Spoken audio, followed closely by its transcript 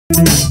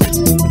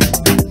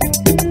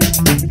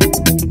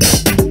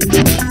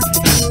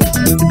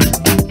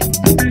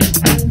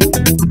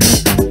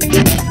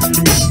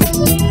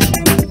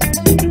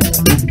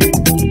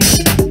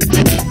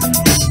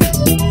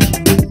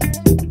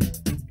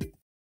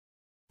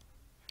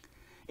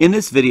In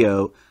this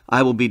video,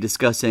 I will be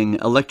discussing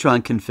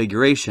electron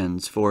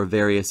configurations for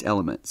various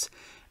elements,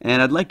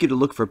 and I'd like you to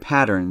look for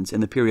patterns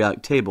in the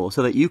periodic table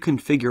so that you can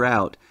figure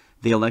out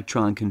the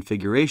electron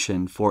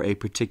configuration for a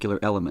particular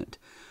element.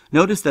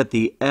 Notice that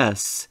the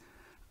s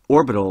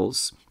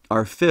orbitals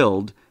are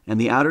filled and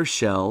the outer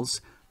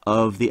shells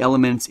of the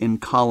elements in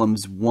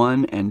columns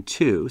 1 and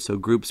 2, so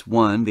groups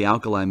 1, the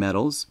alkali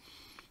metals,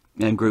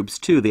 and groups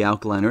 2, the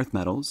alkaline earth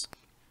metals.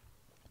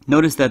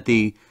 Notice that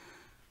the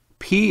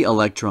p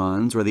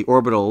electrons, or the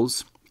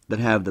orbitals that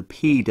have the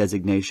p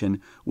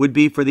designation, would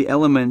be for the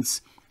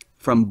elements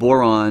from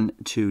boron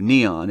to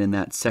neon in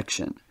that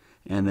section.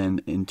 And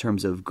then in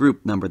terms of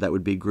group number, that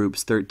would be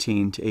groups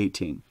 13 to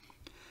 18.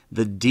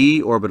 The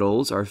d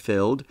orbitals are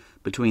filled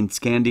between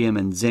scandium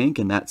and zinc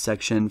in that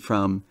section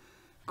from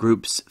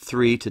groups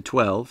 3 to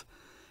 12.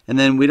 And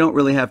then we don't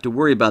really have to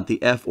worry about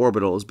the f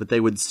orbitals, but they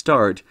would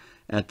start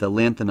at the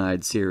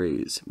lanthanide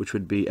series, which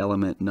would be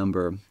element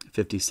number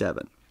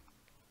 57.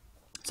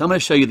 So I'm going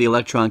to show you the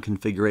electron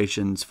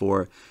configurations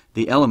for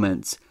the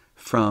elements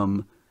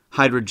from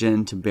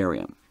hydrogen to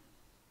barium.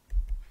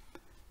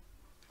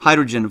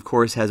 Hydrogen, of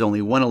course, has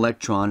only one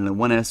electron and a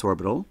 1s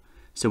orbital,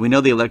 so we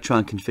know the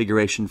electron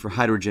configuration for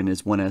hydrogen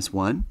is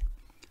 1s1,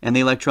 and the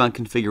electron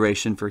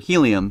configuration for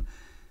helium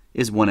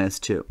is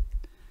 1s2.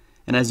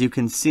 And as you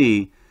can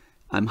see,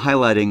 I'm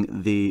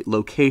highlighting the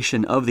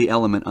location of the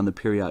element on the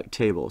periodic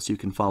table so you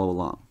can follow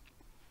along.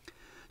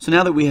 So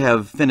now that we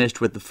have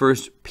finished with the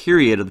first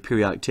period of the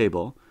periodic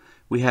table,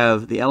 we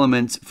have the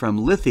elements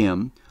from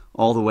lithium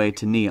all the way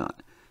to neon.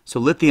 So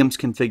lithium's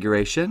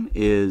configuration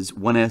is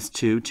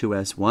 1s2,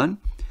 2s1,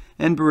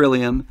 and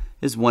beryllium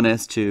is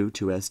 1s2,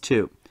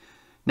 2s2.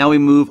 Now we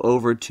move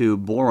over to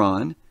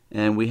boron,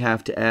 and we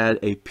have to add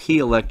a p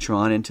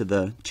electron into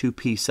the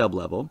 2p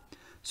sublevel.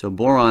 So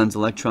boron's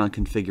electron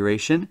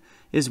configuration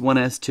is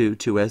 1s2,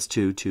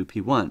 2s2,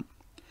 2p1.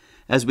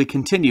 As we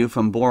continue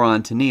from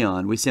boron to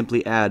neon, we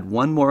simply add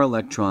one more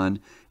electron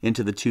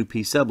into the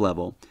 2p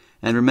sublevel.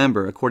 And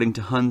remember, according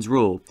to Hund's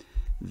rule,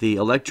 the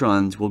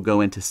electrons will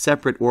go into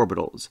separate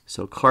orbitals.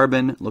 So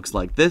carbon looks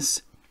like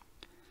this,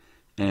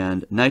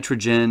 and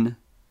nitrogen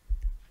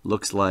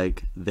looks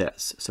like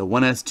this. So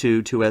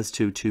 1s2,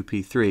 2s2,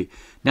 2p3.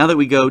 Now that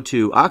we go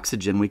to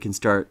oxygen, we can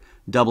start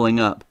doubling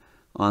up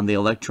on the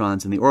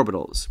electrons in the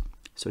orbitals.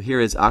 So here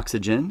is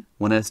oxygen,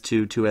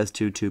 1s2,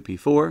 2s2,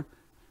 2p4.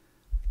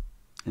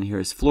 And here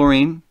is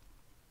fluorine,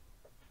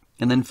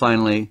 and then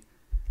finally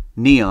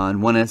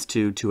neon,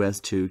 1s2,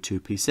 2s2,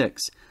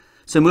 2p6.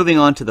 So moving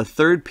on to the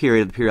third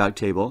period of the periodic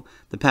table,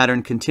 the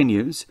pattern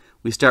continues.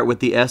 We start with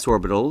the s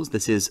orbitals.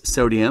 This is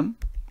sodium,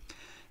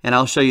 and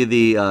I'll show you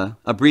the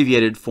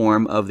abbreviated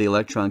form of the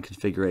electron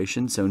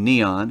configuration. So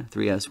neon,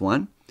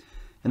 3s1,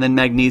 and then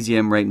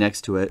magnesium right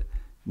next to it,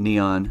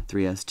 neon,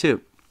 3s2.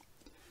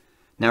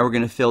 Now we're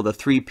going to fill the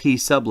 3p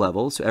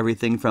sublevel, so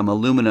everything from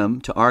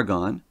aluminum to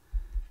argon.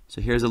 So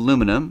here's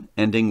aluminum,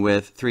 ending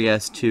with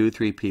 3s2,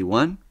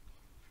 3p1,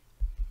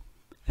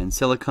 and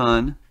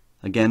silicon,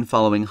 again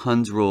following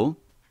Hund's rule,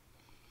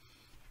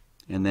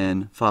 and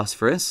then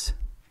phosphorus,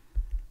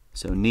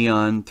 so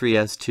neon,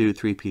 3s2,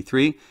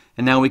 3p3,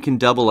 and now we can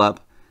double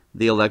up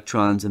the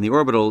electrons in the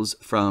orbitals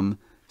from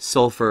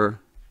sulfur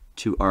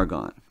to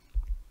argon.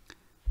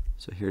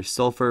 So here's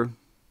sulfur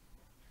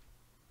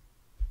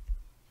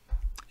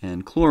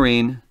and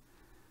chlorine,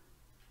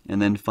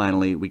 and then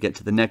finally we get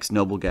to the next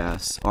noble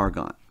gas,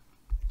 argon.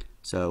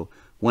 So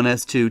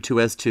 1s2,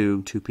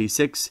 2s2,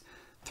 2p6,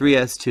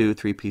 3s2,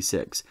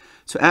 3p6.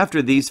 So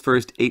after these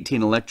first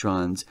 18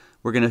 electrons,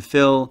 we're going to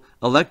fill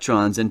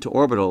electrons into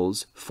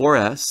orbitals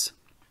 4s,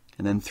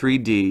 and then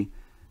 3d,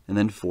 and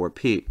then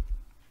 4p.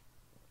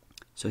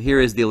 So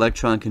here is the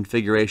electron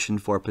configuration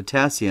for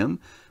potassium,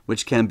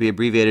 which can be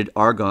abbreviated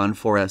argon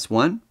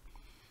 4s1.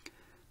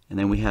 And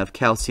then we have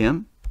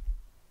calcium.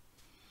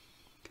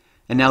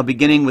 And now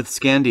beginning with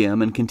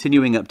scandium and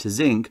continuing up to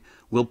zinc,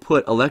 we'll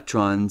put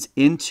electrons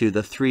into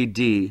the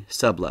 3d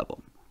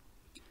sublevel.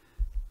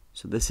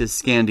 So this is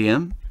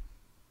scandium.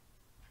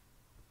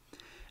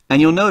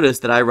 And you'll notice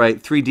that I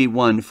write 3d1,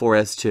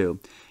 4s2.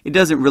 It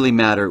doesn't really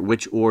matter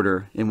which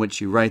order in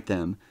which you write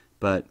them,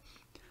 but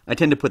I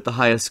tend to put the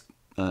highest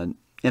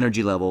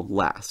energy level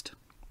last.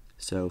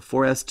 So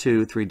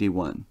 4s2,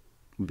 3d1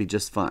 would be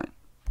just fine.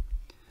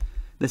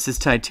 This is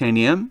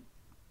titanium.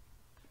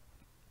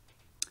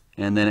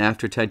 And then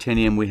after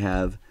titanium we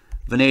have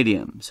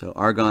vanadium, so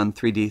argon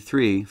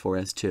 3d3,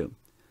 4s2.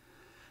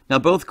 Now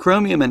both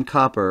chromium and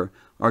copper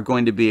are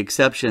going to be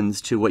exceptions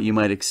to what you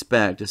might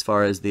expect as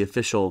far as the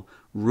official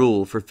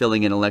rule for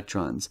filling in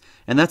electrons,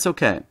 and that's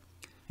okay.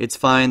 It's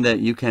fine that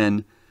you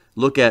can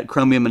look at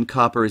chromium and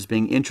copper as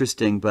being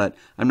interesting, but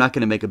I'm not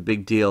going to make a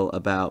big deal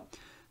about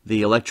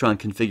the electron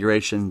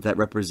configurations that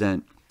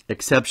represent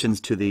exceptions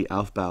to the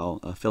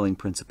Aufbau filling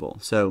principle.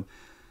 So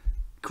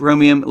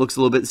Chromium looks a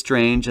little bit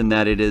strange in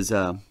that it is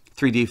 3d5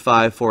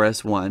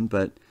 4s1,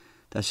 but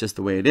that's just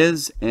the way it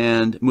is.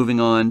 And moving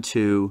on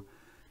to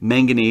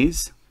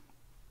manganese,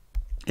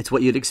 it's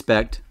what you'd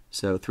expect,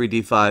 so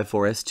 3d5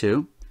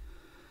 4s2.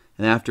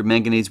 And after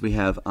manganese we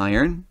have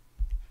iron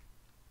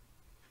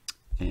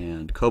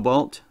and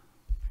cobalt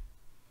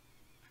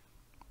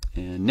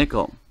and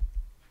nickel.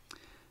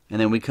 And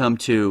then we come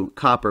to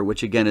copper,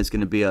 which again is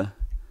going to be a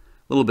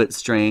little bit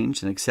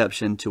strange, an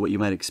exception to what you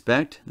might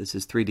expect. This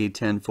is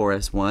 3d10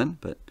 4s1,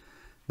 but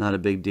not a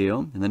big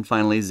deal. And then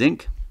finally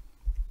zinc.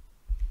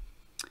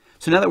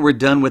 So now that we're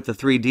done with the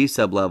 3d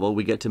sublevel,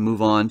 we get to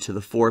move on to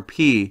the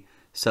 4p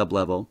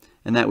sublevel,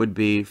 and that would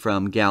be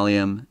from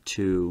gallium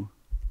to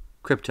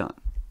krypton.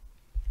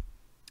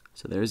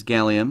 So there's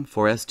gallium,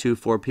 4s2,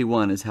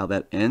 4p1 is how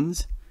that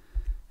ends,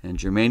 and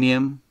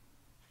germanium,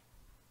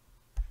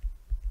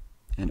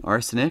 and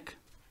arsenic.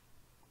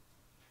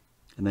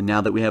 And then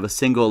now that we have a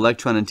single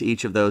electron into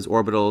each of those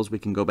orbitals, we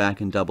can go back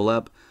and double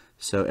up.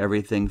 So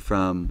everything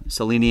from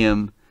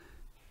selenium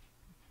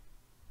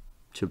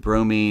to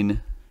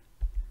bromine,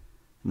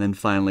 and then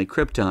finally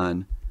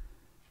krypton,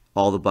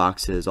 all the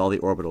boxes, all the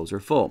orbitals are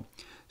full.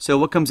 So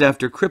what comes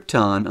after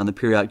krypton on the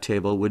periodic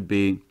table would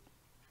be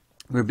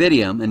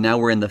rubidium, and now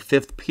we're in the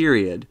 5th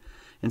period.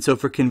 And so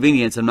for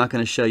convenience, I'm not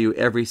going to show you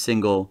every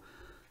single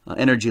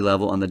energy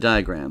level on the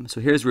diagram.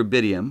 So here's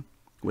rubidium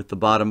with the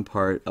bottom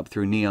part up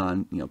through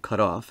neon,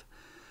 cut off.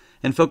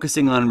 And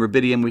focusing on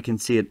rubidium, we can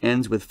see it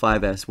ends with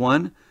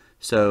 5s1.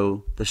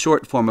 So the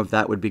short form of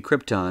that would be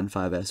krypton,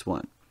 5s1.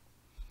 And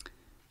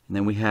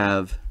then we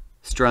have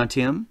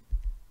strontium,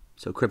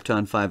 so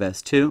krypton,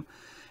 5s2.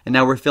 And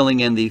now we're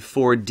filling in the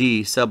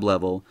 4d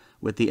sublevel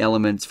with the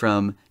elements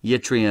from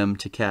yttrium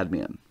to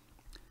cadmium.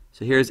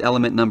 So here's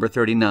element number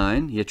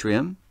 39,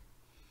 yttrium.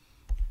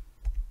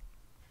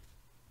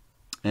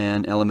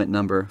 And element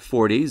number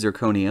 40,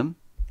 zirconium.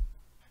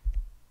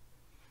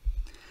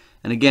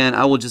 And again,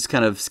 I will just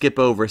kind of skip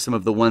over some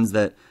of the ones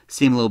that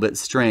seem a little bit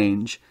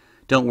strange.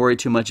 Don't worry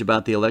too much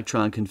about the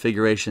electron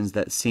configurations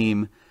that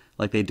seem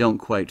like they don't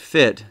quite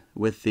fit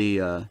with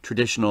the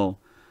traditional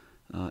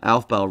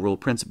Aufbau rule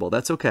principle.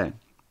 That's okay.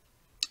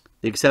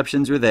 The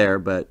exceptions are there,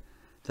 but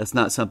that's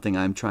not something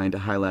I'm trying to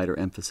highlight or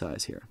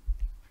emphasize here.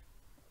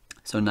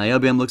 So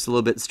niobium looks a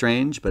little bit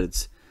strange, but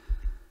it's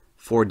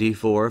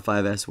 4d4,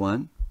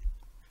 5s1.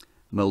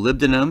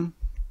 Molybdenum,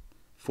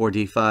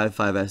 4d5,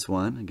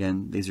 5s1.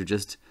 Again, these are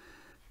just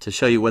to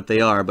show you what they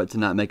are, but to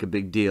not make a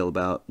big deal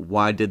about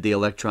why did the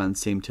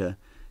electrons seem to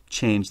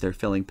change their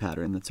filling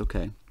pattern. That's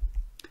okay.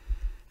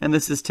 And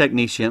this is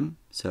technetium,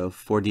 so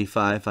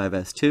 4d5,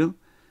 5s2.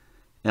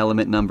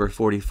 Element number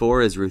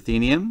 44 is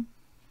ruthenium.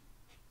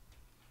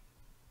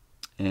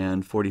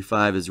 And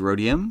 45 is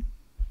rhodium.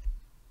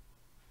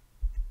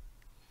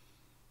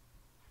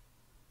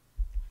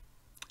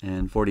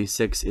 And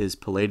 46 is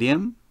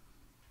palladium.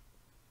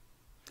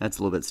 That's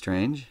a little bit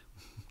strange.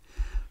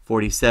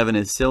 47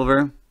 is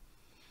silver.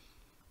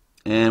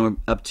 And we're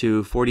up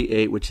to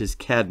 48, which is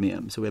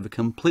cadmium. So we have a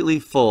completely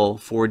full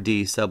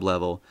 4D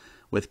sublevel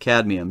with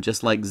cadmium,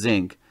 just like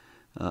zinc,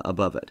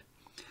 above it.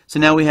 So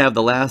now we have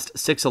the last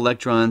 6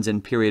 electrons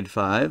in period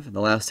 5,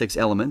 the last 6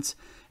 elements,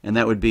 and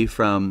that would be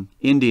from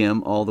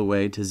indium all the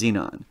way to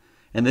xenon.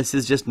 And this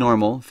is just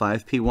normal,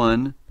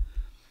 5p1,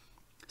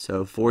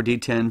 so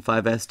 4d10,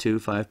 5s2,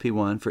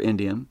 5p1 for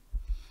indium,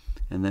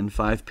 and then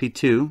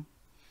 5p2,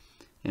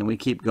 and we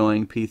keep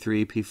going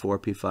p3, p4,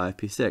 p5,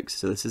 p6.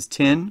 So this is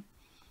tin,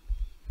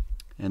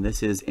 and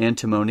this is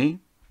antimony.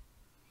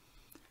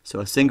 So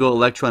a single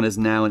electron is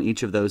now in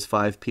each of those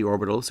 5p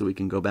orbitals, so we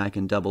can go back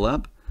and double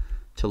up.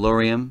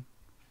 Tellurium,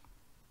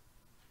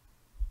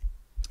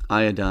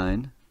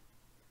 iodine,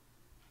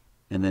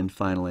 and then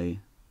finally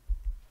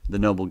the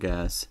noble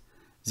gas,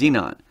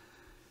 xenon.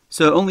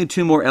 So only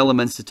 2 more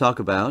elements to talk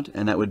about,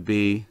 and that would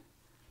be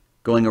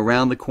going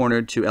around the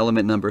corner to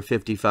element number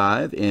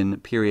 55 in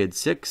period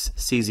 6,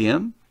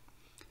 cesium.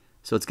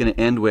 So it's going to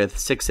end with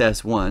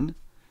 6s1.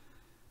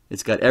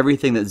 It's got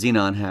everything that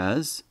xenon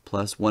has,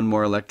 plus 1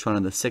 more electron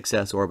in the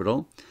 6s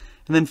orbital.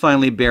 And then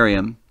finally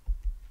barium,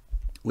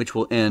 which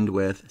will end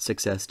with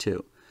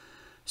 6s2.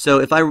 So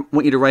if I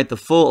want you to write the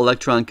full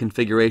electron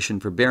configuration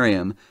for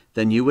barium,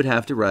 then you would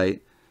have to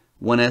write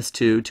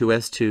 1s2,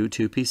 2s2,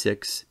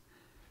 2p6,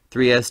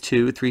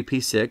 3s2,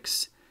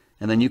 3p6,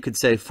 and then you could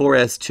say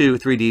 4s2,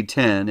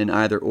 3d10 in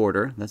either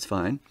order. That's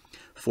fine.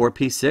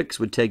 4p6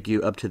 would take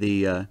you up to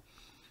the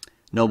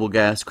noble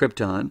gas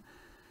krypton.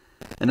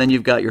 And then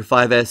you've got your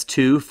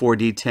 5s2,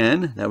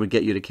 4d10. That would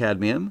get you to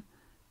cadmium.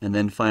 And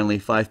then finally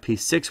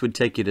 5p6 would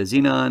take you to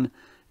xenon.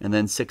 And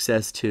then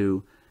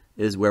 6s2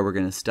 is where we're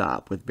going to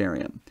stop with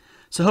barium.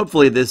 So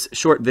hopefully this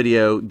short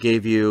video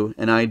gave you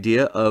an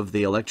idea of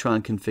the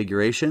electron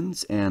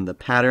configurations and the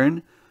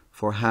pattern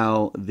for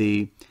how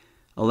the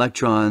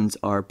electrons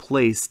are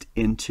placed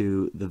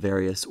into the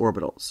various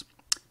orbitals.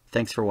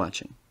 Thanks for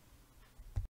watching.